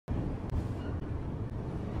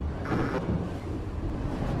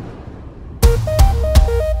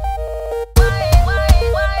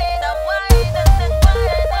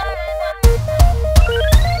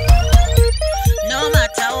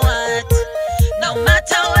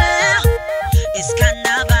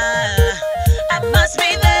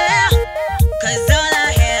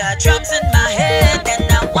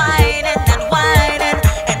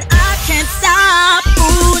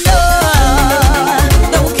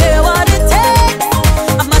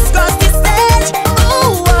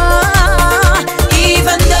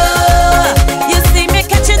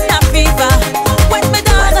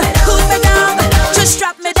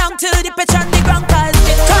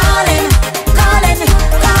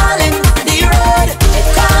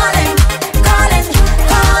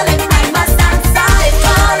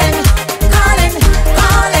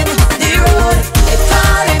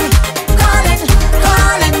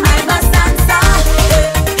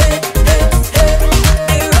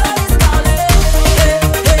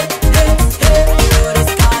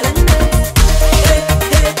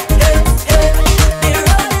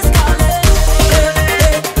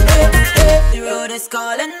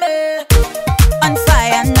On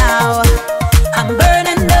fire now, I'm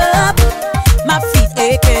burning up, my feet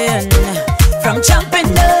aching from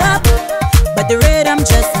jumping up, but the rhythm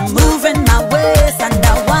just moving my waist and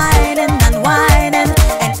I'm whining and whining,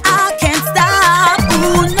 and I can't stop.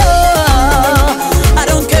 Ooh no, I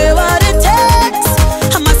don't care what it takes,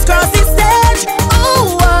 I must cross the stage.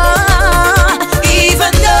 Ooh,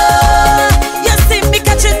 even though you see me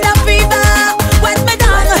catching that fever, wet me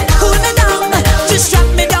down, cool me down, just drop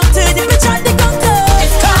me down to the bridge and the conquer.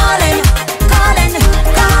 It's calling, calling,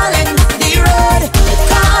 calling, the road. It's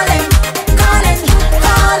calling, calling,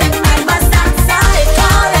 calling, I must answer. It's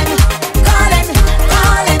calling, calling,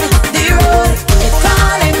 calling, the road. It's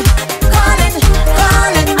calling, calling,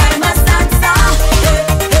 calling, I must answer. Hey,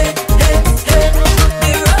 hey, hey, hey,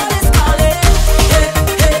 the road is calling. Hey,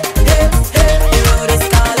 hey, hey, hey, the road is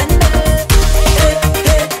calling me. Hey,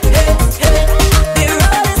 hey, hey, hey, the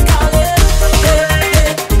road is calling. Hey,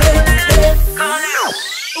 hey, hey, hey,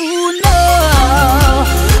 ooh no,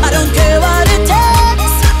 I don't care what it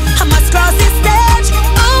takes, I must cross the stage.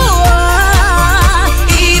 Ooh,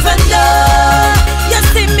 even though you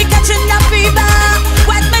see me catching that fever,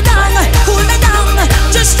 wet me down, cool me down,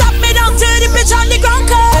 just drop me down to the bridge on the ground.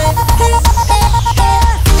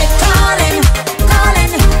 It's calling,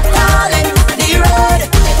 calling, calling, the road.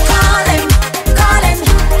 It's calling, calling,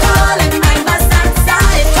 calling, I must answer.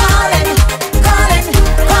 It's calling, calling,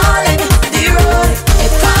 calling, the road.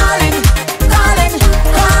 It's calling, calling,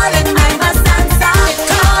 calling, I must answer. It's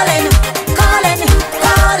calling, calling,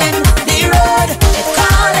 calling, the road. It's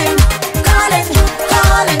calling, calling,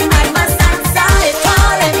 calling, I must answer. It's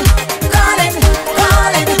calling, calling,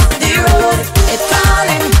 calling, the road. It's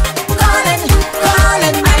calling, calling,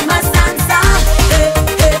 calling, I must answer. Hey,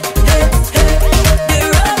 hey, hey, hey, the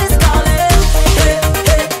road is calling. Hey,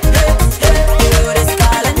 hey, hey, hey, the road is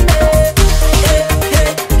calling me. Hey, hey,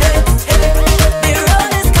 hey, hey, the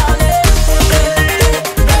road is calling. Hey, hey,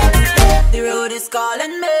 hey, hey, the road is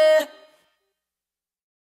calling me.